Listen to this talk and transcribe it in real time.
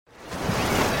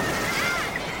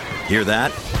Hear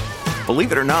that?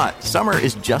 Believe it or not, summer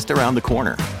is just around the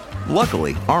corner.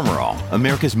 Luckily, Armor All,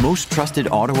 America's most trusted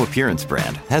auto appearance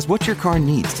brand, has what your car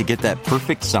needs to get that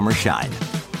perfect summer shine.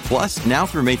 Plus, now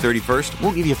through May 31st,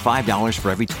 we'll give you $5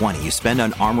 for every $20 you spend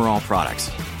on Armor All products.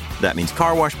 That means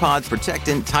car wash pods,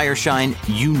 protectant, tire shine,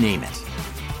 you name it.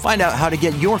 Find out how to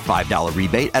get your $5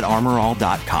 rebate at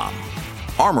armorall.com.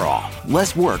 Armor All,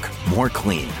 less work, more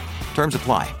clean. Terms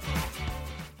apply.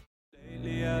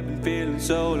 Lately I've been feeling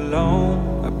so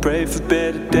alone. I pray for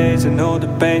better days. I know the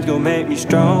pain's gonna make me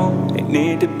strong. Ain't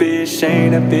need to be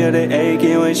ashamed. I feel the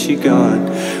aching when she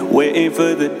gone. Waiting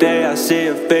for the day I see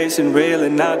her face and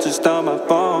reeling out just on my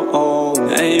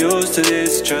phone. Ain't used to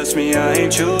this, trust me, I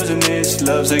ain't choosing this.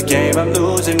 Love's a game, I'm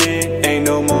losing it. Ain't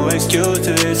no more excuse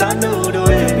to this. I knew the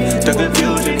way. The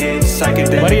confusion hits.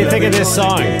 What do you think of this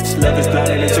song? Love is blind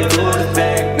and it's a good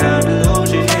effect. Now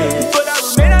delusion hits.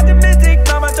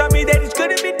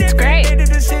 It's great.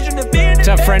 It's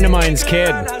a friend of mine's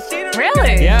kid.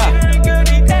 Really? Yeah.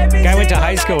 Guy I went to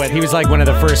high school with. He was like one of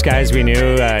the first guys we knew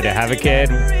to have a kid.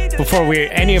 Before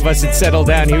any of us had settled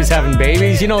down, he was having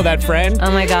babies. You know that friend?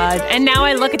 Oh my God. And now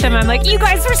I look at them, I'm like, you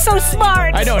guys are so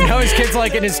smart. I know. Now his kid's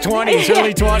like in his 20s,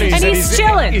 early 20s. And he's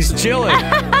chilling. He's chilling.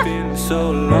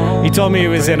 He told me he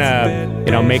was in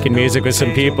making music with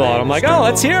some people. And I'm like, oh,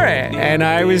 let's hear it. And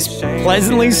I was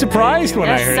pleasantly surprised when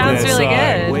I heard sounds this really song.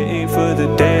 good. Waiting for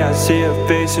the day I see her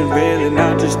face and really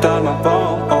not just on my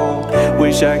phone.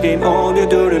 Wish I can hold you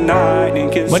through the night.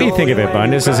 What do you think of it,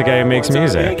 Bun? This is a guy who makes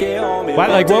music.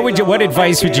 What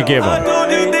advice would you give him?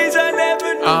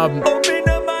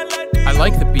 I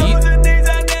like the beat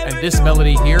and this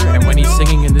melody here, and when he's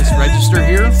singing in this register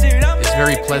here, is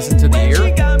very pleasant to the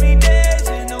ear.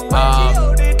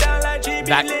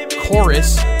 That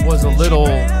chorus was a little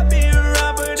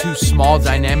too small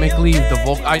dynamically. The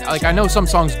vocal, I know some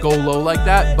songs go low like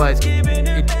that, but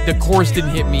the chorus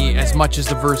didn't hit me as much as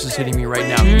the verse is hitting me right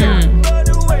now here.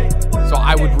 So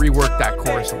I would rework that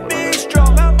chorus a little bit.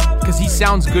 Because he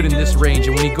sounds good in this range,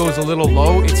 and when he goes a little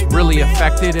low, it's really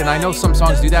affected. And I know some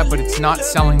songs do that, but it's not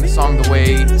selling the song the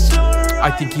way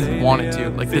I think he would want it to.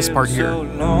 Like this part here.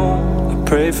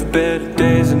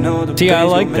 See, I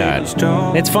like that.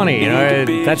 It's funny,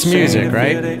 that's music,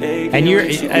 right? And you're,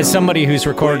 as somebody who's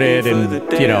recorded and,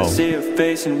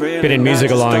 been in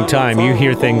music a long time, you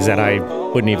hear things that I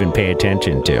wouldn't even pay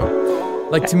attention to.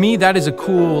 Like, to me, that is a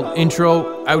cool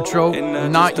intro, outro,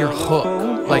 not your hook.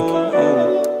 Like,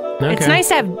 okay. It's nice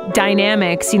to have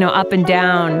dynamics, up and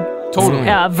down. Totally.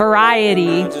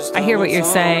 Variety. I hear what you're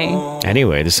saying.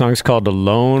 Anyway, the song's called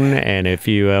Alone, and if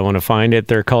you want to find it,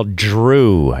 they're called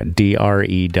Drew,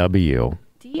 D-R-E-W.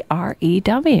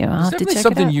 D-R-E-W. I'll have to check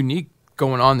something it out. unique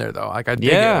going on there, though. Like, I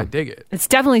dig it. It's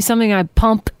definitely something I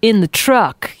pump in the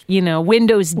truck,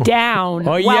 windows down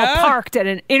while parked at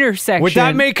an intersection. Would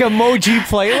that make emoji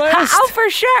playlist? Oh, for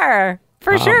sure.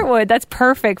 For sure it would. That's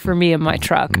perfect for me in my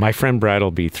truck. My friend Brad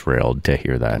will be thrilled to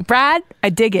hear that. Brad, I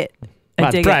dig it.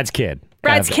 Brad's kid.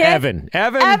 Brad's kid? Evan.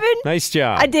 Nice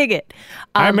job. I dig it.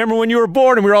 I remember when you were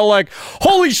born and we were all like,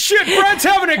 holy shit, Brad's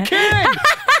having a kid.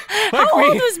 How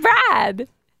old was Brad?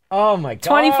 Oh my God.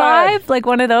 25? Like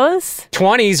one of those?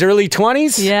 20s, early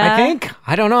 20s, yeah. I think.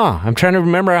 I don't know. I'm trying to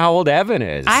remember how old Evan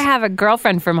is. I have a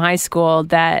girlfriend from high school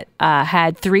that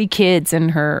had 3 kids in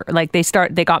her,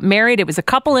 they got married. It was a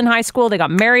couple in high school. They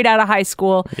got married out of high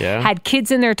school, had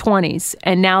kids in their 20s,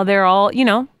 and now they're all,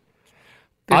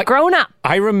 they're grown up.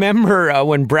 I remember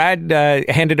when Brad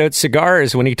handed out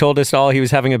cigars when he told us all he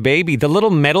was having a baby. The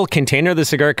little metal container the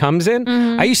cigar comes in.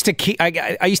 I used to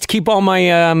keep all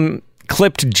my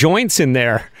clipped joints in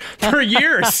there for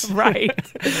years. Right.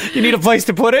 You need a place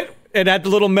to put it. It had the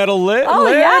little metal lid. Oh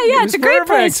yeah, it's a great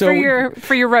place for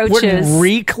your roaches. Wouldn't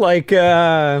reek like.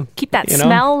 Keep that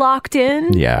smell locked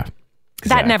in. Yeah, exactly.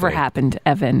 That never happened,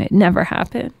 Evan. It never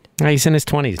happened. He's in his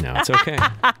 20s now. It's okay.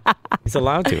 He's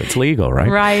allowed to. It's legal, right?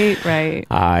 Right.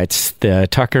 It's the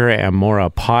Tucker and Maura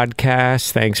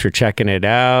podcast. Thanks for checking it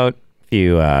out. If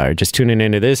you are just tuning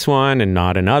into this one and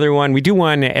not another one, we do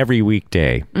one every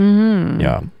weekday. Mm-hmm.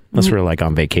 Yeah. Unless we're like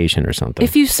on vacation or something.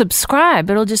 If you subscribe,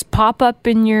 it'll just pop up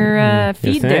in your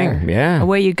feed there. Yeah.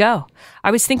 Away you go.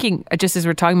 I was thinking, just as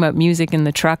we're talking about music in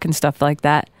the truck and stuff like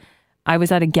that, I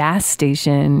was at a gas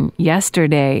station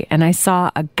yesterday and I saw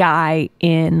a guy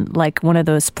in like one of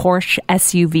those Porsche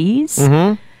SUVs.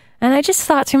 Mm-hmm. And I just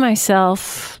thought to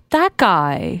myself, that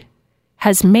guy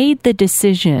has made the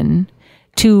decision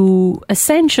to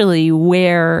essentially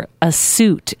wear a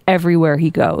suit everywhere he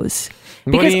goes.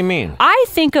 What do you mean? I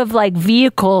think of like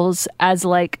vehicles as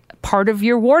like part of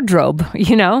your wardrobe.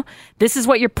 You know, this is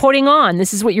what you're putting on.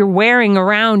 This is what you're wearing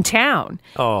around town.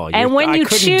 Oh, and when you I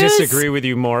couldn't choose disagree with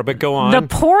you more, but go on. the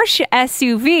Porsche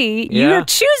SUV, you're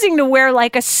choosing to wear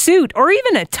like a suit or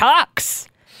even a tux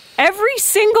every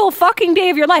single fucking day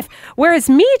of your life. Whereas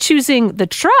me choosing the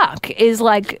truck is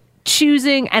like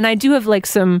choosing, and I do have like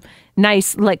some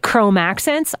nice like chrome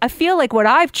accents. I feel like what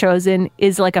I've chosen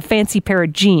is like a fancy pair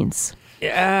of jeans.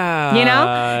 Yeah. You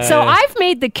know? So I've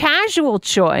made the casual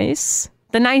choice,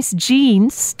 the nice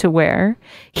jeans to wear.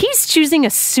 He's choosing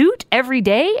a suit every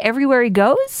day, everywhere he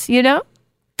goes, you know?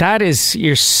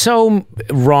 You're so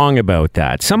wrong about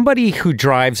that. Somebody who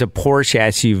drives a Porsche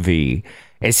SUV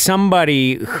is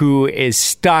somebody who is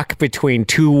stuck between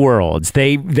two worlds.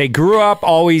 They grew up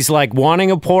always like wanting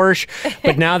a Porsche,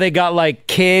 but now they got like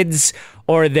kids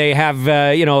or they have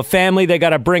a family they got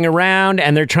to bring around,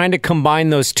 and they're trying to combine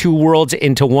those two worlds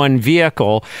into one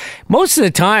vehicle. Most of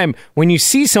the time, when you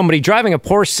see somebody driving a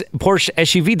Porsche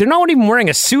SUV, they're not even wearing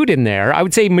a suit in there. I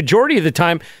would say majority of the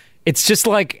time, it's just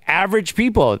like average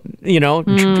people,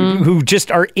 who just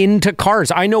are into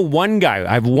cars. I know one guy.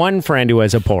 I have one friend who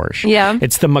has a Porsche. Yeah.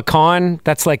 It's the Macan.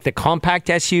 That's like the compact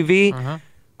SUV. Uh-huh.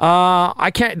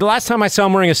 The last time I saw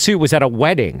him wearing a suit was at a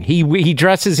wedding. He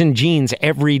dresses in jeans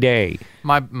every day.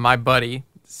 My buddy,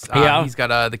 he's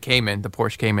got the Cayman, the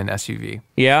Porsche Cayman SUV.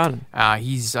 Yeah.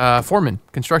 He's foreman,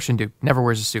 construction dude. Never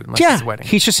wears a suit unless it's a wedding.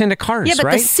 He's just into cars, Yeah, but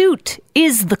right? the suit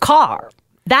is the car.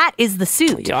 That is the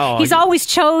suit. Oh, He's always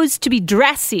chose to be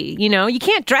dressy. You know, you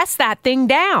can't dress that thing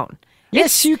down.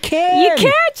 Yes, you can. You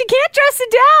can't dress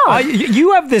it down.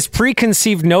 You have this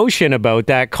preconceived notion about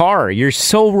that car. You're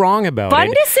so wrong about it.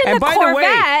 Bundus in And the by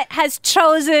Corvette has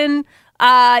chosen,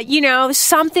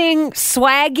 something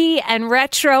swaggy and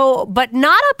retro, but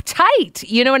not uptight.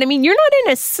 You know what I mean? You're not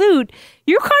in a suit.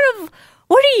 You're kind of...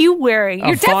 What are you wearing?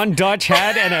 A Von Dutch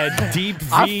hat and a deep V.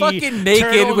 I'm fucking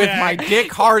naked with my dick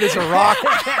hard as a rock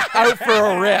out for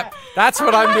a rip. That's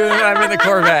what I'm doing when I'm in the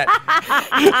Corvette.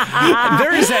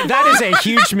 That is a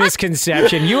huge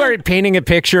misconception. You are painting a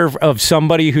picture of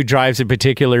somebody who drives a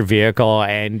particular vehicle,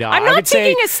 and I'm not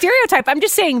taking a stereotype. I'm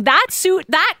just saying that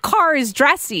car is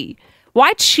dressy.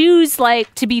 Why choose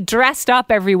to be dressed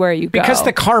up everywhere you go? Because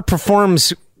the car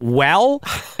performs well,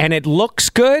 and it looks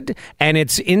good, and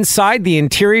it's inside. The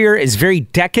interior is very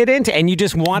decadent, and you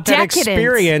just want that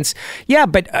experience. Yeah,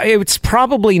 but it's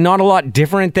probably not a lot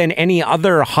different than any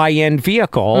other high-end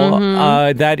vehicle.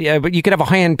 Mm-hmm. But you could have a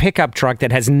high-end pickup truck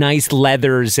that has nice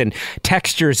leathers and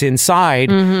textures inside.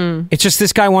 Mm-hmm. It's just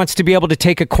this guy wants to be able to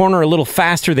take a corner a little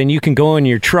faster than you can go in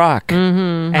your truck,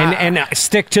 Mm-hmm. and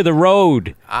stick to the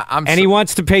road. He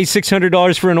wants to pay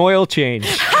 $600 for an oil change.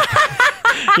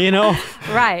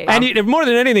 Right. And more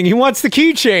than anything, he wants the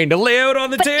keychain to lay out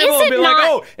on the table and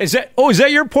be is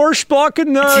that your Porsche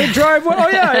blocking the driveway? Oh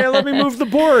yeah, let me move the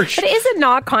Porsche. But is it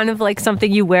not kind of like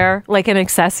something you wear, like an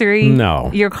accessory?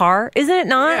 No. Your car? Isn't it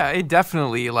not? Yeah, it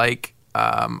definitely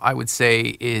I would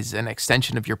say is an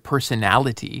extension of your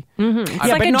personality. Mm-hmm. It's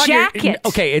like a jacket.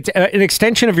 It's an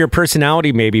extension of your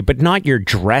personality maybe, but not your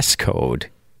dress code.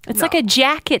 It's like a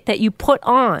jacket that you put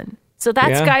on. So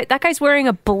that guy's wearing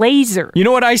a blazer. You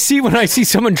know what I see when I see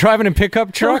someone driving a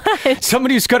pickup truck? What?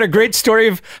 Somebody who's got a great story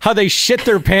of how they shit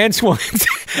their pants once.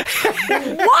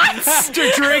 What?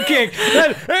 After drinking.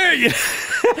 What?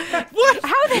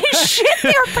 How they shit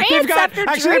their pants after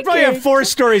drinking? They probably have 4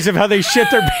 stories of how they shit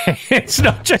their pants,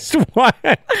 not just one.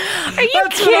 Are you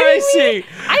That's kidding what I me? see.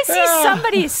 I see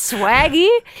somebody swaggy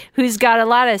who's got a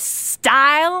lot of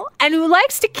style and who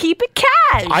likes to keep it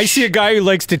cash. I see a guy who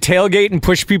likes to tailgate and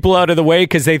push people out of the way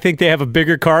because they think they have a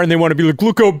bigger car and they want to be like,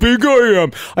 look how big I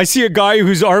am. I see a guy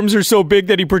whose arms are so big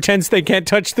that he pretends they can't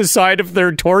touch the side of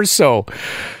their torso.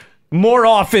 More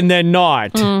often than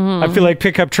not. Mm-hmm. I feel like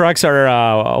pickup trucks are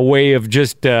a way of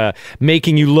just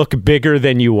making you look bigger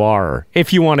than you are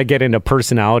if you want to get into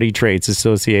personality traits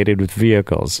associated with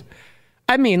vehicles.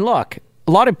 I mean, look,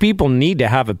 a lot of people need to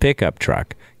have a pickup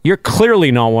truck. You're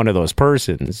clearly not one of those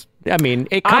persons. I mean,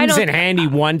 it comes in handy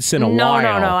once in a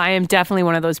while. No. I am definitely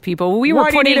one of those people. We Why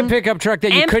were do you putting need a pickup truck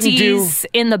that you couldn't do? empties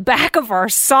in the back of our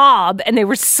Saab, and they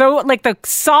were so the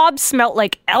Saab smelled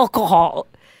like alcohol.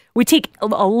 We take a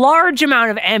large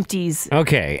amount of empties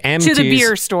empties to the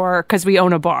beer store because we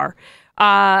own a bar.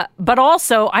 But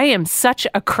also, I am such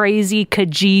a crazy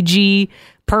Kijiji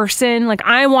person.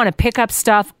 I want to pick up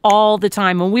stuff all the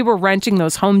time. When we were renting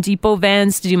those Home Depot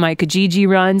vans to do my Kijiji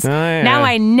runs, now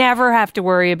I never have to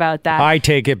worry about that. I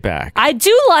take it back. I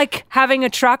do like having a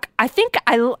truck. I think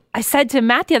I said to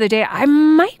Matt the other day, I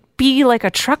might be like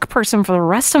a truck person for the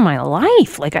rest of my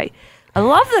life. I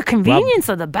love the convenience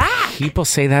of the back. People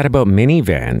say that about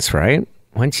minivans, right?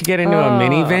 Once you get into a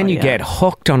minivan, you get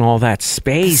hooked on all that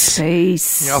space.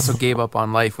 You also gave up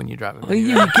on life when you drive a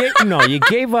minivan. You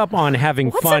gave up on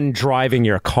having fun driving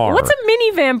your car. What's a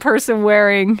minivan person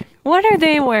wearing? What are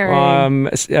they wearing?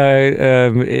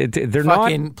 They're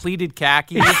fucking pleated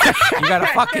khakis. You got a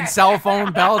fucking cell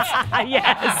phone belt.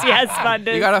 yes,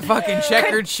 Bundes. You got a fucking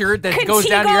checkered shirt that goes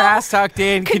down to your ass tucked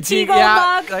in. Contigo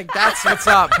yeah, mug. like that's what's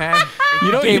up, man.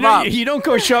 You don't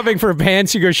go shopping for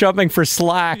pants. You go shopping for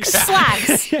slacks.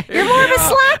 Slacks. You're more of a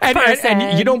slack person.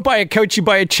 And you don't buy a coach. You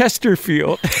buy a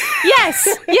Chesterfield. Yes,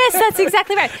 that's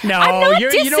exactly right. No, I'm not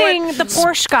you know dissing the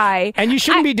Porsche guy. And you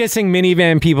shouldn't be dissing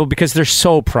minivan people because they're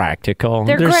so practical.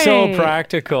 They're so great.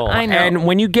 practical. I know. And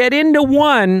when you get into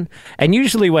one, and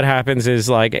usually what happens is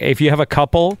like if you have a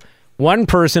couple, one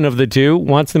person of the two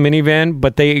wants the minivan,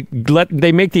 but they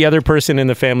make the other person in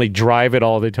the family drive it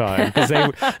all the time because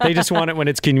they just want it when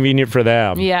it's convenient for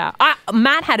them. Yeah.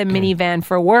 Matt had a minivan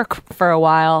for work for a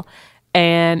while.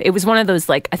 And it was one of those,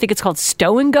 like, I think it's called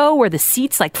stow and go, where the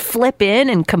seats, like, flip in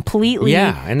and completely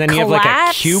and then collapse. you have,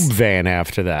 like, a cube van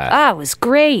after that. Oh, it was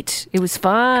great. It was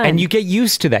fun. And you get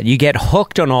used to that. You get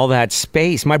hooked on all that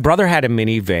space. My brother had a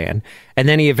minivan, and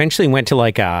then he eventually went to,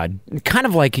 like, kind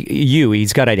of like you.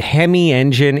 He's got a Hemi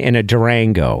engine and a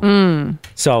Durango.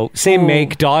 So, same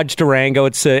make, Dodge Durango.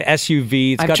 It's a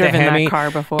SUV. It's I've got the driven Hemi. that car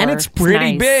before. And it's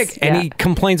pretty nice. big. And he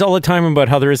complains all the time about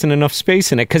how there isn't enough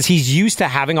space in it because he's used to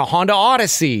having a Honda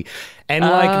Odyssey and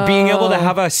like being able to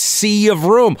have a sea of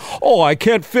room. Oh, I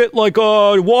can't fit like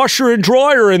a washer and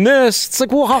dryer in this. It's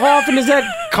like, well, how often does that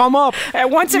come up?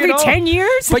 Once every 10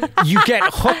 years? But you get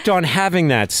hooked on having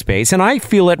that space. And I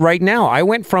feel it right now. I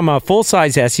went from a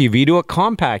full-size SUV to a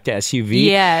compact SUV.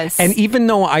 Yes. And even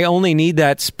though I only need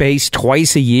that space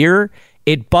twice a year,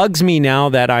 it bugs me now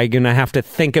that I'm going to have to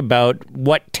think about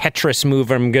what Tetris move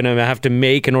I'm going to have to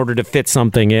make in order to fit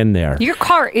something in there. Your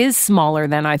car is smaller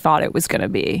than I thought it was going to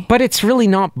be. But it's really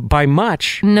not by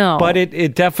much. No. But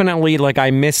it definitely, like,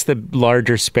 I miss the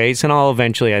larger space, and I'll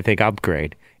eventually, I think,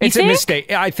 upgrade. It's a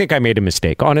mistake. I think I made a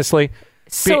mistake, honestly.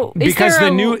 So because the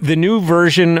new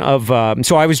version of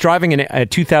so I was driving a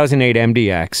 2008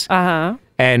 MDX.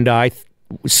 And I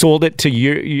sold it to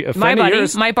a my friend of buddy,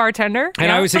 yours. my bartender.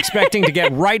 And I was expecting to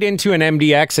get right into an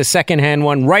MDX, a secondhand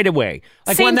one, right away.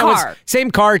 Like Same one that car. was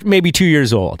same car, maybe 2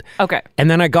 years old. Okay.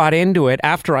 And then I got into it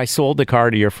after I sold the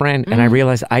car to your friend, and I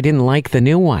realized I didn't like the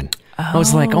new one. I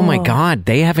was like, oh my God,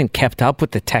 they haven't kept up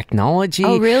with the technology.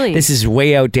 Oh, really? This is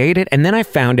way outdated. And then I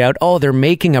found out, they're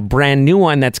making a brand new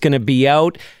one that's going to be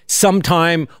out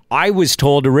sometime, I was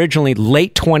told originally,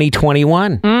 late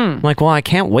 2021. I'm like, well, I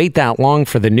can't wait that long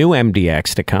for the new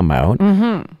MDX to come out.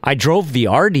 I drove the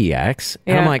RDX,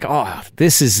 and I'm like,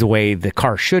 this is the way the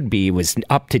car should be. It was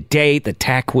up to date. The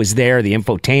tech was there, the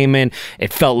infotainment.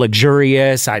 It felt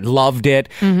luxurious. I loved it.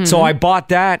 So I bought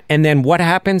that, and then what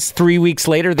happens? 3 weeks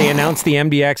later, they announced the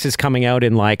MDX is coming out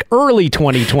in like early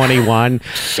 2021.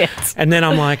 Shit. And then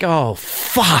I'm like, oh,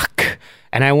 fuck.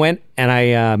 And I went and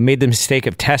I made the mistake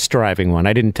of test driving one.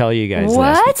 I didn't tell you guys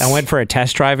What? this. I went for a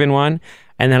test driving one,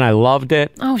 and then I loved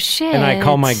it. Oh, shit. And I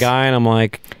called my guy, and I'm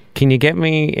like, can you get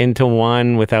me into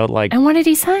one without like... And what did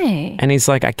he say? And he's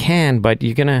like, I can, but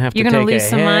you're going to have to take lose a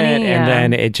some hit. money? And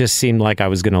then it just seemed like I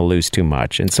was going to lose too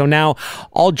much. And so now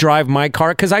I'll drive my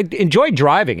car because I enjoy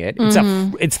driving it.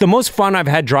 It's the most fun I've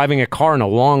had driving a car in a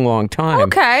long, long time.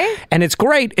 Okay. And it's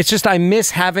great. It's just I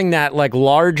miss having that like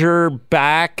larger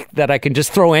back that I can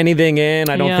just throw anything in.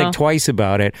 I don't think twice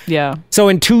about it. Yeah. So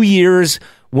in 2 years,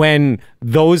 when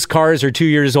those cars are 2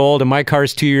 years old and my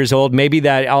car's 2 years old, maybe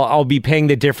that I'll be paying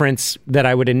the difference that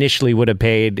I would have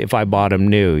paid if I bought them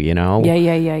new, you know?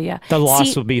 Yeah. The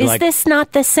loss will be is like... Is this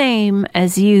not the same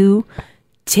as you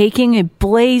taking a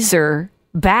blazer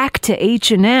back to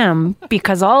H&M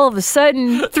because all of a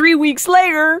sudden 3 weeks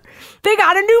later they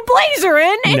got a new blazer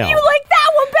in and No. you like that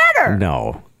one better?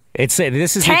 No. This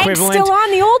is the Tank's equivalent... still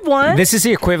on the old one. This is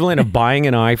the equivalent of buying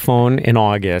an iPhone in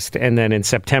August, and then in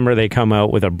September they come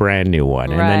out with a brand new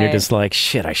one. And then you're Right. just like,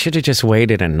 shit, I should have just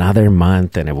waited another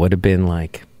month, and it would have been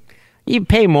like... You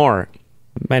pay more.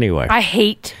 Anyway. I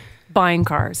hate buying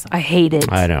cars. I hate it.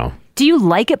 I know. Do you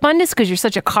like it, Bundes? Because you're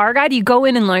such a car guy. Do you go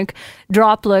in and like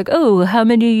drop like, oh, how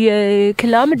many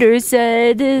kilometers,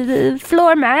 the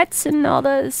floor mats and all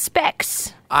the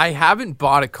specs? I haven't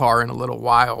bought a car in a little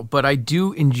while, but I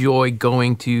do enjoy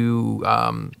going to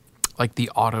like the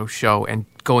auto show and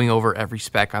going over every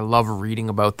spec. I love reading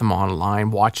about them online,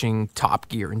 watching Top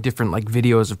Gear and different like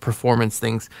videos of performance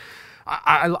things.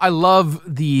 I love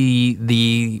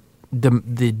the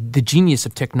genius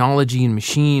of technology and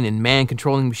machine and man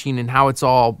controlling machine and how it's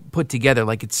all put together.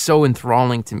 Like, it's so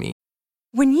enthralling to me.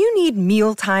 When you need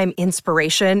mealtime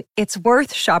inspiration, it's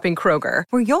worth shopping Kroger,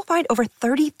 where you'll find over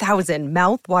 30,000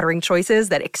 mouth-watering choices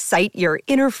that excite your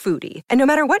inner foodie. And no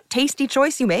matter what tasty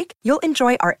choice you make, you'll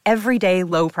enjoy our everyday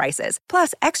low prices,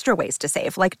 plus extra ways to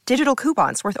save, like digital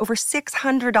coupons worth over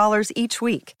 $600 each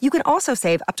week. You can also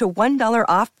save up to $1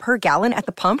 off per gallon at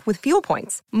the pump with fuel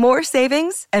points. More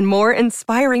savings and more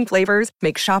inspiring flavors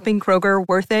make shopping Kroger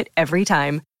worth it every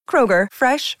time. Kroger,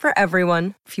 fresh for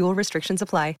everyone. Fuel restrictions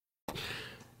apply.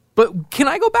 But can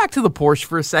I go back to the Porsche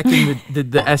for a second? the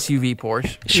SUV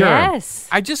Porsche. Sure. Yes.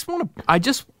 I just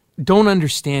don't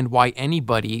understand why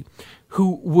anybody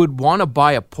who would want to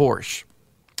buy a Porsche,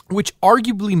 which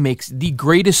arguably makes the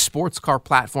greatest sports car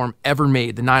platform ever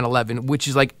made, the 911, which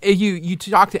is like, you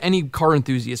talk to any car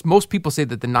enthusiast, most people say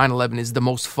that the 911 is the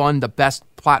most fun, the best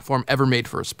platform ever made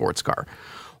for a sports car.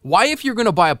 Why, if you're going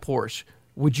to buy a Porsche,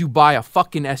 would you buy a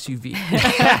fucking SUV?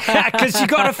 Because you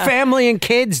got a family and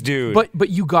kids, dude. But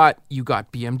you got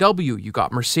BMW, you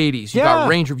got Mercedes, you got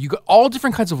Range Rover, you got all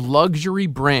different kinds of luxury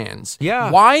brands.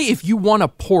 Yeah. Why, if you want a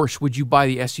Porsche, would you buy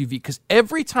the SUV? Because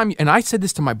every time, and I said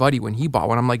this to my buddy when he bought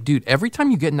one, I'm like, dude, every time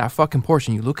you get in that fucking Porsche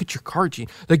and you look at your car, Gene,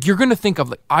 like you're gonna think of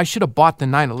like, I should have bought the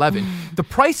 911. The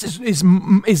price is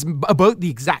about the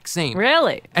exact same.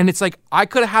 Really? And it's like, I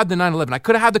could have had the 911. I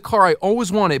could have had the car I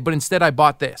always wanted, but instead I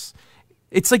bought this.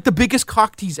 It's like the biggest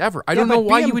cock tease ever. I don't know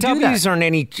why you would do that. BMWs aren't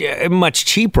any much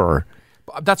cheaper.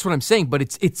 That's what I'm saying. But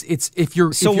it's if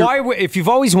you're if you've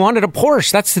always wanted a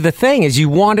Porsche, that's the thing is you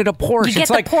wanted a Porsche. You get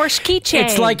the Porsche keychain.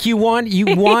 It's like you want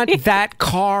that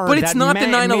car. But it's not the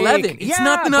 911. It's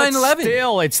not the 911.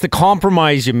 Still, it's the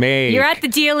compromise you made. You're at the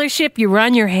dealership, you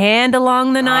run your hand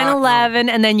along the 911,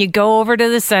 and then you go over to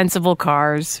the sensible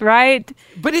cars, right?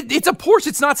 But it's a Porsche.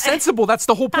 It's not sensible. That's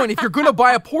the whole point. If you're going to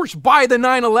buy a Porsche, buy the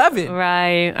 911.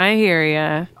 Right. I hear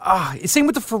you. Same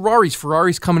with the Ferraris.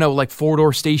 Ferrari's coming out with like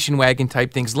four-door station wagon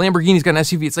type things. Lamborghini's got an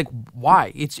SUV. It's like,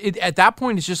 why? At that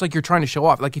point, it's just like you're trying to show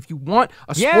off. Like if you want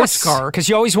a sports car. Because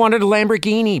you always wanted a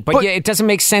Lamborghini. But yeah, it doesn't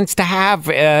make sense to have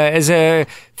as a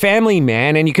family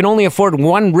man, and you can only afford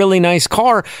one really nice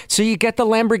car, so you get the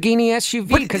Lamborghini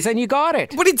SUV because then you got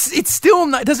it. But it's still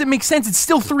not, doesn't make sense. It's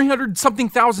still $300-something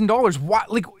thousand. Why?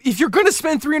 Like if you're going to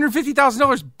spend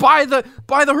 $350,000, buy the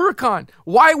Huracan.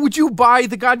 Why would you buy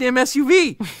the goddamn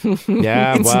SUV?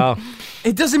 Yeah, well,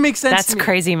 it doesn't make sense. That's a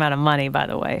crazy amount of money, by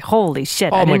the way. Holy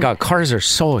shit! Oh my god, cars are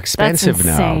so expensive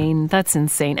now. That's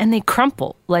insane, and they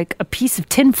crumple like a piece of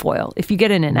tinfoil if you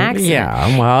get in an accident.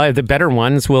 Yeah, well, the better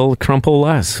ones will crumple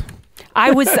less.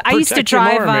 I used to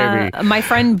drive. My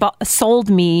friend sold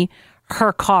me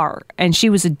her car, and she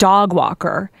was a dog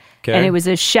walker, and it was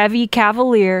a Chevy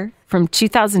Cavalier from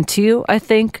 2002, I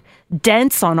think.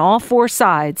 Dents on all four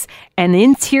sides, and the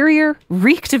interior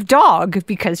reeked of dog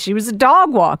because she was a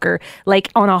dog walker. Like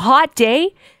on a hot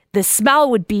day, the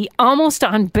smell would be almost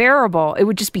unbearable. It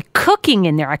would just be cooking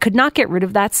in there. I could not get rid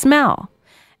of that smell.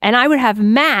 And I would have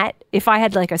Matt, if I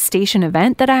had like a station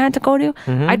event that I had to go to,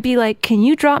 I'd be like, can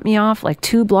you drop me off like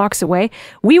 2 blocks away?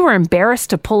 We were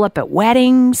embarrassed to pull up at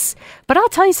weddings. But I'll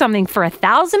tell you something, for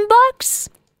 $1,000,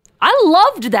 I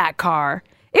loved that car.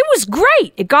 It was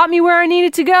great. It got me where I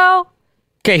needed to go.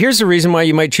 Okay, here's the reason why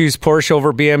you might choose Porsche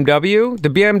over BMW. The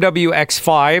BMW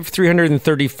X5,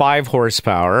 335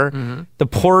 horsepower. The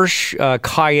Porsche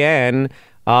Cayenne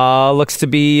looks to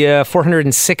be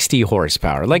 460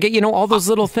 horsepower. Like, all those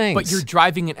little things. But you're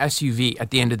driving an SUV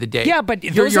at the end of the day. Yeah, but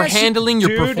you're handling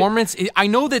your performance. I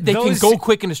know that they can go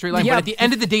quick in a straight line, but at the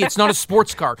end of the day, it's not a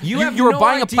sports car. You're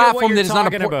buying a platform that is not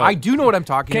a Porsche. I do know what I'm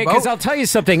talking about. Because I'll tell you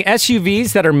something.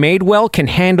 SUVs that are made well can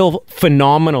handle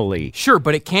phenomenally. Sure,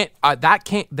 but it can't.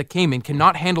 The Cayman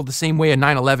cannot handle the same way a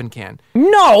 911 can.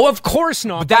 No, of course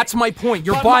not. But that's my point.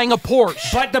 You're buying a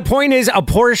Porsche. But the point is, a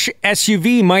Porsche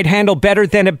SUV might handle better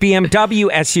than a BMW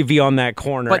SUV on that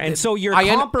corner, and so you're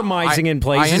compromising in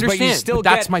places. I understand, but you still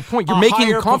that's get my point. You're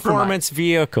making a compromise. Performance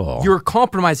vehicle. You're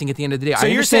compromising at the end of the day. So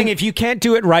you're saying if you can't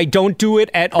do it right, don't do it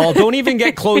at all. Don't even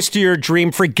get close to your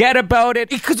dream. Forget about it.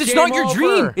 Because it's not your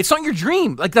dream. It's not your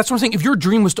dream. Like that's what I'm saying. If your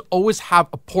dream was to always have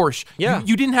a Porsche,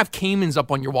 you didn't have Caymans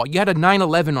up on your wall. You had a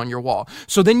 911 on your wall.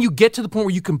 So then you get to the point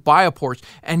where you can buy a Porsche,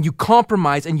 and you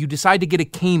compromise, and you decide to get a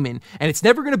Cayman, and it's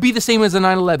never going to be the same as a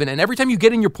 911. And every time you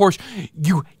get in your Porsche,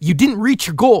 you didn't reach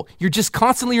your goal. You're just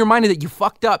constantly reminded that you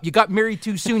fucked up. You got married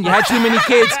too soon. You had too many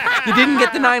kids. You didn't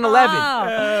get the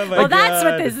 911. Well, that's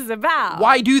what this is about.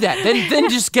 Why do that? Then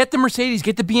just get the Mercedes,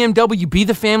 get the BMW, be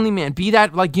the family man, be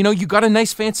that, you got a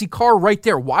nice fancy car right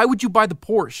there. Why would you buy the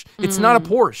Porsche? It's not a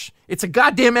Porsche. It's a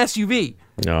goddamn SUV.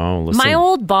 No, listen. My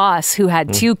old boss, who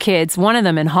had 2 kids, one of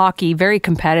them in hockey, very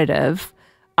competitive,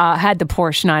 had the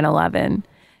Porsche 911.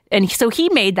 And so he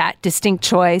made that distinct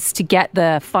choice to get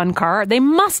the fun car. They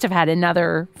must have had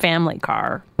another family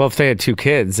car, Well, if they had 2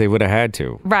 kids, they would have had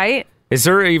to. right? Is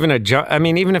there even I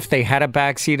mean, even if they had a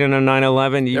backseat in a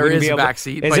 911, you There wouldn't is be a able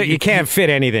backseat, Is but it, you can't fit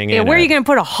anything in Where are it. you going to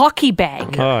put a hockey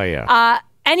bag? Oh, yeah.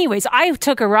 Anyways, I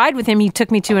took a ride with him. He took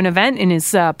me to an event in his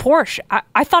Porsche.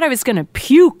 I thought I was going to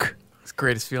puke. It's the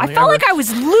greatest feeling I felt ever. like I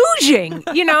was losing,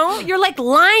 you know? You're like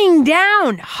lying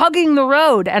down, hugging the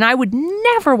road. And I would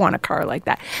never want a car like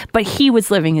that. But he was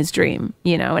living his dream,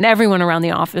 you know? And everyone around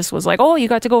the office was like, oh, you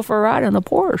got to go for a ride on the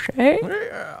Porsche, eh?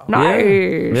 Yeah.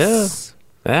 Nice.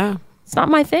 Yeah. It's not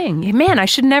my thing. Man, I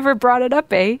should never have brought it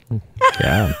up, eh?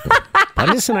 Yeah.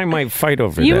 Alice and I might fight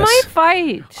over You this. might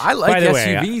fight. I like By the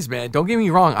way, SUVs, man. Don't get me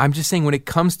wrong. I'm just saying, when it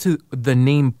comes to the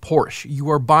name Porsche,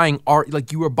 you are buying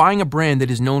a brand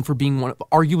that is known for being one of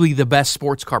arguably the best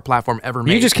sports car platform ever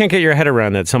made. You just can't get your head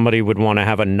around that somebody would want to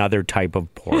have another type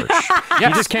of Porsche. You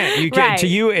just can't. You can't. Right. To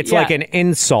you, it's Yeah. like an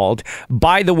insult.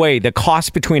 By the way, the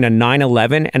cost between a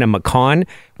 911 and a Macan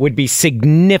would be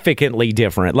significantly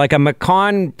different. Like a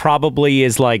Macan probably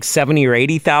is like 70 or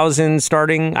 80,000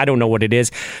 starting. I don't know what it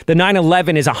is. The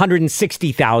 911 is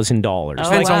 $160,000.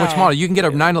 Depends on which model. You can get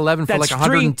a 911 for That's like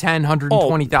 $110,000,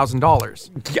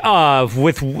 $120,000.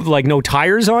 With like no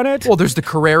tires on it. Well, there's the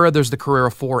Carrera, there's the Carrera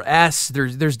 4S,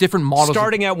 there's different models.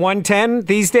 Starting at 110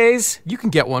 these days. You can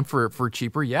get one for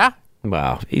cheaper, yeah.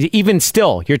 Wow. Even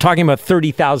still, you're talking about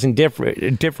 30,000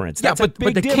 difference. That's yeah, a but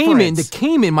big the difference.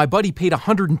 Cayman, my buddy paid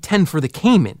 $110 for the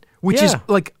Cayman, which is Yeah.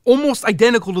 like almost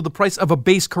identical to the price of a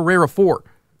base Carrera 4.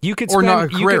 You could Or spend, not a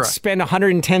you could Carrera. spend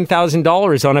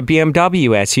 $110,000 on a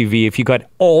BMW SUV if you got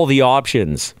all the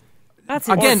options. That's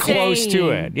Again, Close to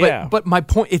it. Yeah. But my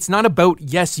point, it's not about,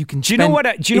 yes, you can do you know what?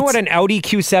 Do you know what an Audi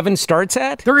Q7 starts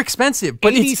at? They're expensive,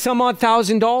 but 80 it's some odd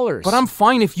 $1,000. But I'm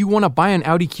fine if you want to buy an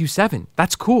Audi Q7.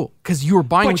 That's cool because you are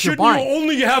buying what you're buying.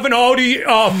 only have an Audi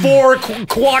 4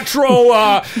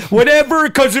 Quattro whatever?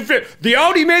 Because if the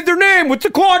Audi made their name with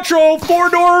the Quattro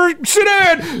 4-door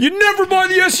sedan, you never buy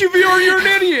the SUV or you're an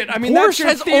idiot. I mean, that's Porsche your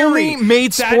has theory. only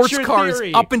made That's sports your cars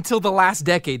theory. up until the last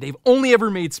decade. They've only ever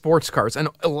made sports cars, and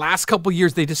the last couple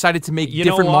years they decided to make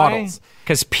different models.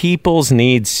 Because people's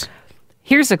needs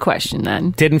Here's a question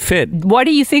then. didn't fit. What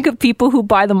do you think of people who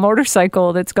buy the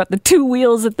motorcycle that's got the 2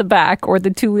 wheels at the back or the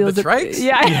 2 wheels The at trikes?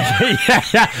 Yeah.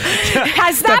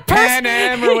 Has that Pan person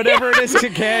Am or whatever it is to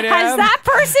Can Has Am. that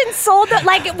person sold that?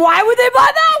 Like, why would they buy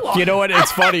that one? You know what?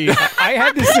 It's funny. I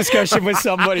had this discussion with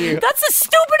somebody. That's the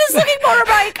stupidest looking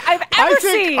motorbike I've ever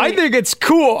seen. I think it's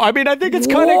cool. I mean, I think it's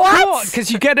kind of What? cool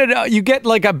because you get it. You get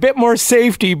like a bit more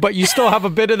safety, but you still have a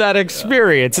bit of that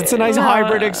experience. It's a nice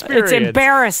hybrid experience. It's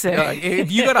embarrassing.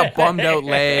 If you got a bummed out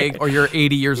leg or you're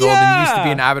 80 years old and used to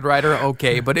be an avid rider,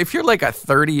 okay. But if you're like a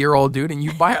 30-year-old dude and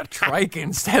you buy a trike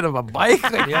instead of a bike,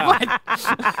 like,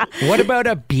 what? What about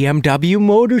a BMW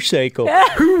motorcycle?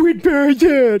 Who would buy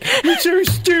that? It's so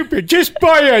stupid. Just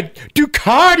buy a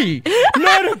Ducati,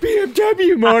 not a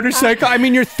BMW motorcycle. I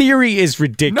mean, your theory is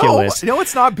ridiculous. No,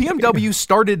 it's not. BMW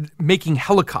started making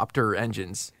helicopter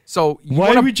engines. So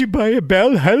Why would you buy a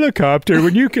Bell helicopter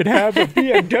when you could have a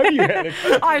BMW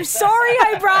helicopter? I'm sorry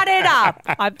I brought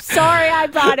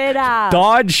it up.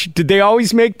 Dodge, did they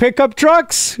always make pickup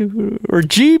trucks or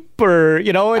Jeep or,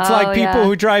 you know, it's like people yeah.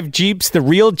 who drive Jeeps, the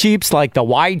real Jeeps like the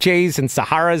YJs and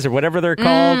Saharas or whatever they're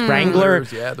called, Wrangler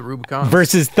Yeah, the Rubicon.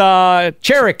 versus the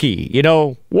Cherokee, you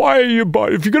know. Why are you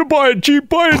buying, if you're going to buy a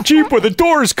Jeep where the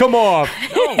doors come off.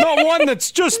 Not one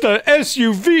that's just a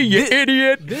SUV, you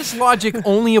idiot. This logic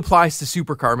only applies to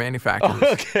supercar manufacturers.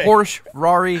 Porsche,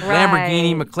 Ferrari,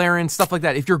 Lamborghini, McLaren, stuff like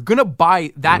that. If you're going to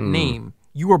buy that name,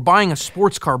 you are buying a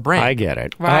sports car brand. I get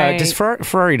it. Right. Does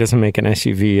Ferrari doesn't make an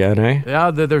SUV yet, eh?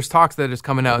 Yeah, there's talks that it's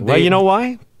coming out. Well, you know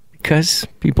why? Because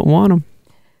people want them.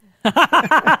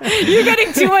 You're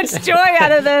getting too much joy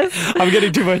out of this. I'm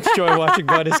getting too much joy watching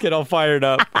Gladys get all fired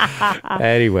up.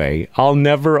 Anyway, I'll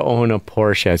never own a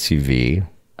Porsche SUV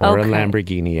or a Okay.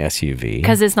 Lamborghini SUV.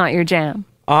 Because it's not your jam.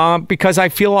 Because I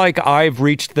feel like I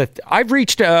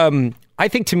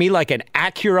think to me like an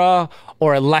Acura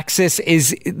or a Lexus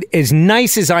is as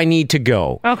nice as I need to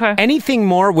go. Okay. Anything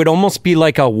more would almost be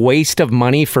like a waste of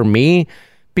money for me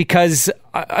because,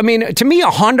 I mean, to me, a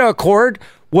Honda Accord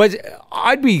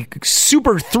I'd be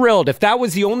super thrilled if that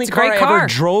was the only a car great I ever car.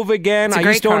 drove again. It's a I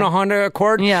great used to own car. a Honda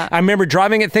Accord. Yeah. I remember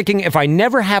driving it thinking, if I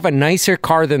never have a nicer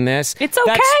car than this, It's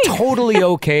okay. that's totally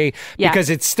okay Yeah. because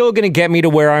it's still going to get me to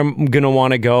where I'm going to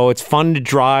want to go. It's fun to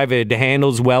drive. It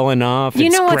handles well enough. You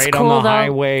It's know what's great cool, on the though?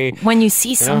 highway. When you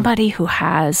see somebody who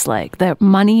has, like, the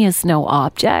money is no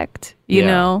object, you Yeah.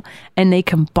 know, and they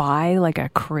can buy like a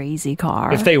crazy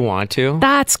car. If they want to.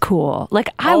 That's cool. Like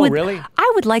Oh, really?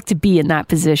 I would like to be in that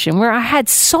position where I had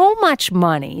so much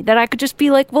money that I could just be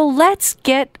like, well, let's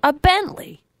get a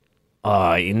Bentley.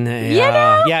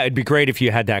 Yeah, yeah, it'd be great if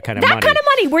you had that kind of That money. kind of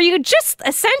money where you're just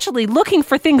essentially looking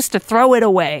for things to throw it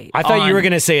away. I thought you on. were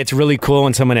going to say it's really cool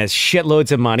when someone has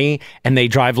shitloads of money and they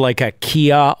drive like a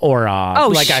Kia or a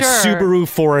sure. Subaru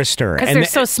Forester. 'Cause And they're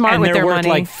so smart and with they're their worth money.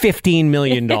 like $15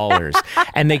 million.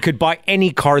 And they could buy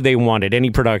any car they wanted, any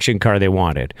production car they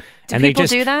wanted. Do and people they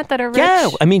just, do that are rich? Yeah,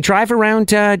 I mean, drive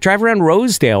around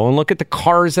Rosedale and look at the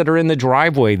cars that are in the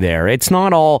driveway there. It's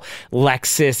not all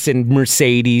Lexus and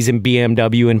Mercedes and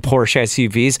BMW and Porsche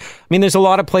SUVs. I mean, there's a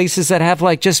lot of places that have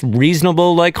like just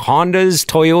reasonable like Hondas,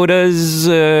 Toyotas,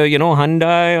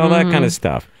 Hyundai, all that kind of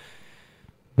stuff.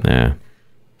 Yeah.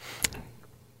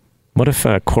 What if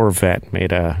a Corvette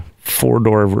made a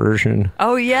 4-door version?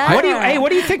 Oh, yeah. What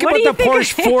do you think What about do the you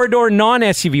Porsche think? 4-door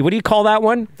non-SUV? What do you call that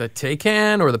one? The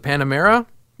Taycan or the Panamera?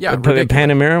 Yeah, The ridiculous.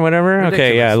 Panamera, whatever?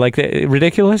 Okay, yeah, like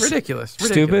ridiculous? Ridiculous.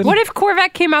 Stupid? What if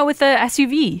Corvette came out with a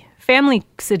SUV, family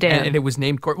sedan? And it was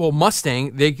named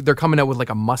Mustang. They're coming out with like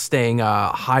a Mustang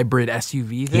hybrid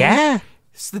SUV thing. Yeah.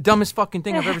 It's the dumbest fucking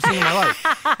thing I've ever seen in my life.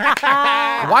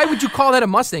 Why would you call that a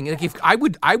Mustang? Like if I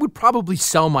would probably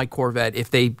sell my Corvette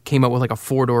if they came out with like a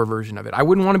 4-door version of it. I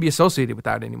wouldn't want to be associated with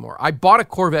that anymore. I bought a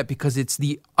Corvette because it's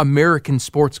the American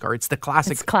sports car. It's the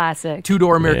classic It's classic.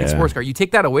 2-door American Yeah. sports car. You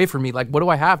take that away from me, like what do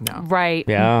I have now? Right.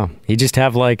 Yeah, you just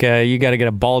have like you got to get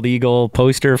a bald eagle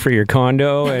poster for your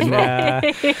condo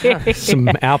and some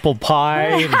apple pie,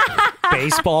 and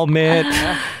baseball mitt.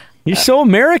 You're so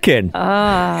American. You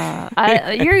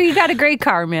got a great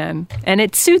car, man, and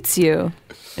it suits you.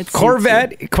 It suits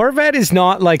Corvette is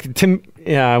not like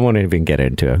I won't even get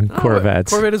into it.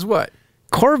 Corvettes. Corvette is what?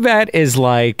 Corvette is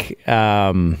like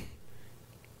I'm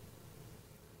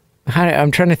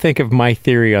trying to think of my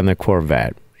theory on the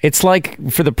Corvette. It's like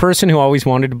for the person who always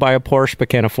wanted to buy a Porsche but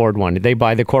can't afford one, they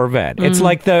buy the Corvette. It's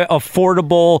like the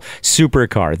affordable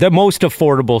supercar, the most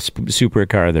affordable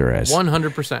supercar there is.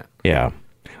 100%. Yeah.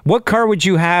 What car would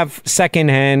you have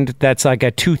secondhand that's like a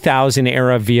 2000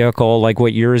 era vehicle like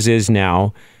what yours is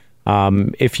now?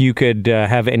 If you could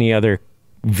have any other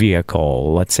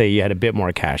vehicle, let's say you had a bit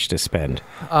more cash to spend.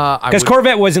 Because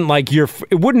Corvette wasn't like it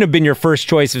wouldn't have been your first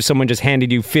choice if someone just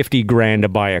handed you $50,000 to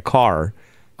buy a car.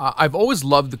 I've always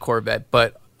loved the Corvette,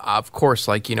 but of course,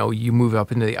 like, you move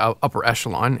up into the upper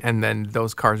echelon and then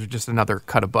those cars are just another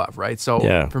cut above, right? So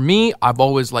Yeah. for me, I've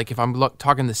always, like, if I'm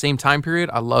talking the same time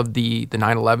period, I love the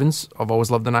 911s. I've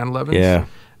always loved the 911s. Yeah.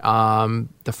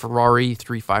 The Ferrari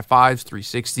 355s,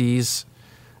 360s.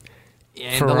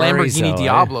 And Ferraris, the Lamborghini though,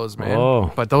 Diablos, man.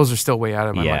 Oh. But those are still way out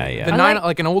of my Yeah, money. yeah. The I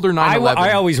like an older 911.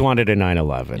 I always wanted a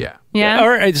 911. Yeah. Yeah.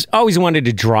 Or I always wanted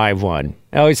to drive one.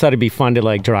 I always thought it'd be fun to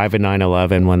like drive a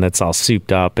 911, one that's all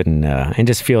souped up and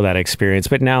just feel that experience.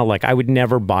 But now, like, I would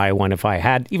never buy one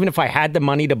even if I had the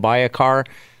money to buy a car.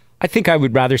 I think I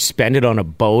would rather spend it on a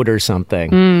boat or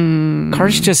something.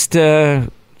 Cars just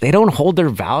they don't hold their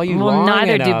value Well, long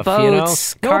neither do enough.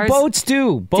 boats. No, Cars- boats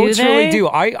do. Boats they? really do.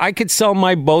 I could sell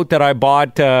my boat that I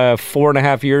bought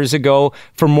 4.5 years ago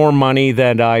for more money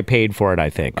than I paid for it,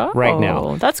 I think, right now.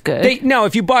 Oh, that's good. Now,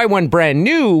 if you buy one brand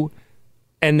new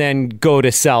and then go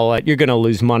to sell it, you're going to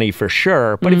lose money for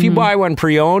sure. But if you buy one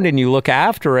pre-owned and you look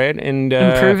after it and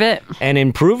Improve it. and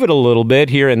improve it a little bit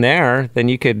here and there, then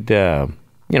you could,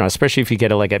 especially if you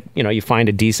get you find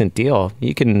a decent deal,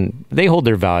 they hold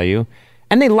their value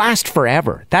and they last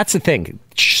forever. That's the thing.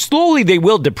 Slowly they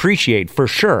will depreciate for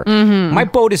sure. My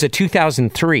boat is a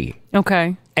 2003.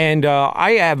 Okay. And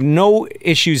I have no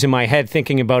issues in my head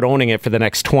thinking about owning it for the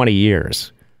next 20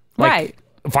 years. Right.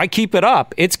 If I keep it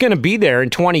up, it's going to be there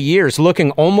in 20 years looking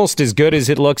almost as good as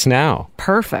it looks now.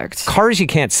 Perfect. Cars, you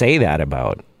can't say that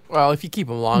about. Well, if you keep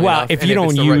them long Well, enough. if and you don't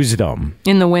it's the use them.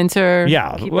 In the winter.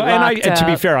 Yeah. keep it Well, and locked to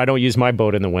be up. fair, I don't use my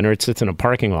boat in the winter. It sits in a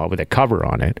parking lot with a cover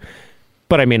on it.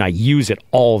 But I mean, I use it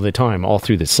all the time, all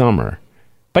through the summer.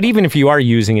 But even if you are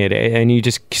using it and you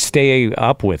just stay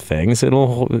up with things,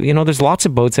 there's lots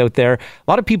of boats out there. A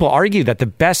lot of people argue that the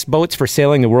best boats for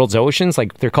sailing the world's oceans,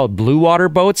 like they're called blue water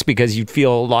boats because you'd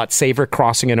feel a lot safer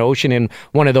crossing an ocean in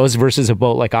one of those versus a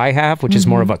boat like I have, which is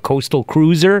more of a coastal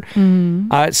cruiser.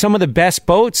 Some of the best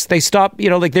boats, they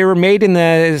they were made in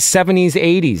the 70s,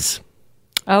 80s.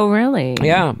 Oh, really?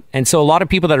 Yeah. And so a lot of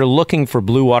people that are looking for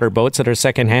blue water boats that are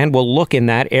secondhand will look in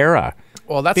that era.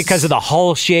 Well, that's because of the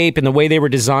hull shape and the way they were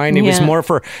designed. It was Yeah. more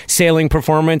for sailing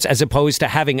performance as opposed to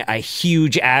having a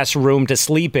huge ass room to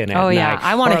sleep in at Oh, yeah. night.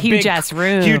 I want Or a huge big, ass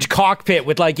room. Huge cockpit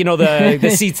with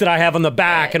the seats that I have on the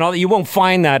back and all that. You won't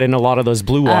find that in a lot of those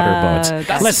blue water boats. That's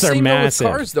Unless the they're same though with massive.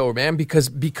 cars, though, man,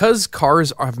 because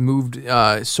cars have moved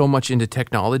so much into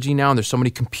technology now, and there's so many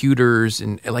computers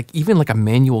and even a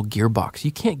manual gearbox.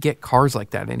 You can't get cars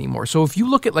like that anymore. So if you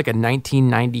look at like a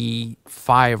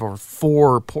 1995 or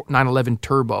 4 911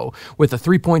 turbo with a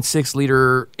 3.6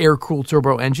 liter air-cooled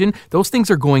turbo engine, those things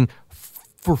are going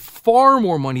for far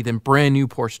more money than brand new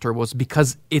Porsche turbos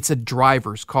because it's a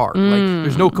driver's car.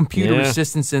 There's no computer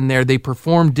assistance in there. They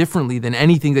perform differently than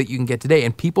anything that you can get today.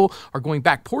 And people are going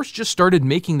back. Porsche just started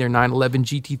making their 911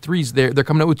 GT3s. They're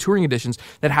coming out with touring editions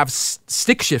that have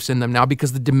stick shifts in them now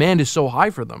because the demand is so high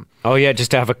for them. Oh yeah,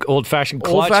 just to have an old-fashioned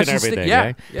clutch and Old-fashioned stick, everything. yeah,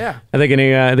 eh? yeah. Are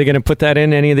they gonna put that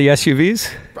in any of the SUVs?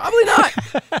 Probably not,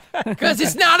 because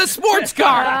it's not a sports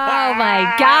car. Oh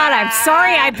my God, I'm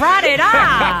sorry I brought it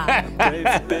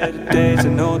up. I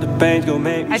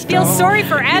feel sorry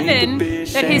for Evan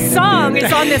that his song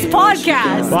is on this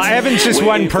podcast. Well, Evan's just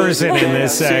one person in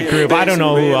this group. I don't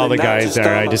know who all the guys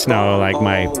are. I just know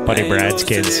my buddy Brad's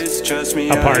kids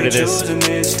a part of this.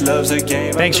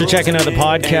 Thanks for checking out the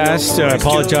podcast. I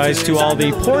apologize to all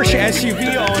the Porsche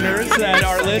SUV owners that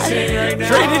are listening right now.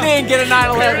 Trade it in, get a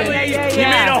 911. You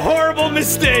made a horrible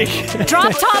mistake.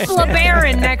 Drop top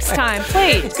LeBaron next time,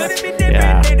 please.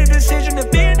 Yeah.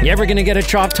 You ever gonna get a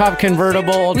drop top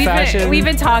convertible, old fashioned? We've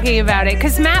been talking about it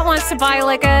because Matt wants to buy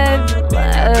like a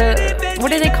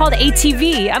what are they called?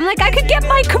 ATV. I'm like, I could get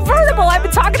my convertible. I've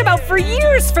been talking about for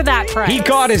years for that price. He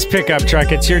got his pickup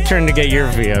truck. It's your turn to get your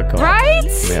vehicle. Right?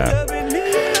 Yeah.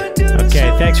 Okay,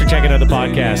 thanks for checking out the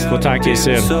podcast. We'll talk to you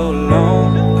soon. So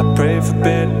long, I pray for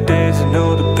better days. I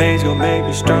know the pain's gonna make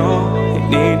me strong. Ain't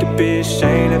need to be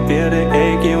ashamed. I feel the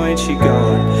aching when she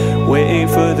gone. Waiting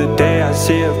for the day I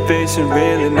see her face and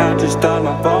really not just on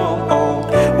my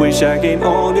phone. Wish I could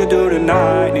hold you through the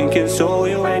night and console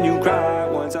you when you cry.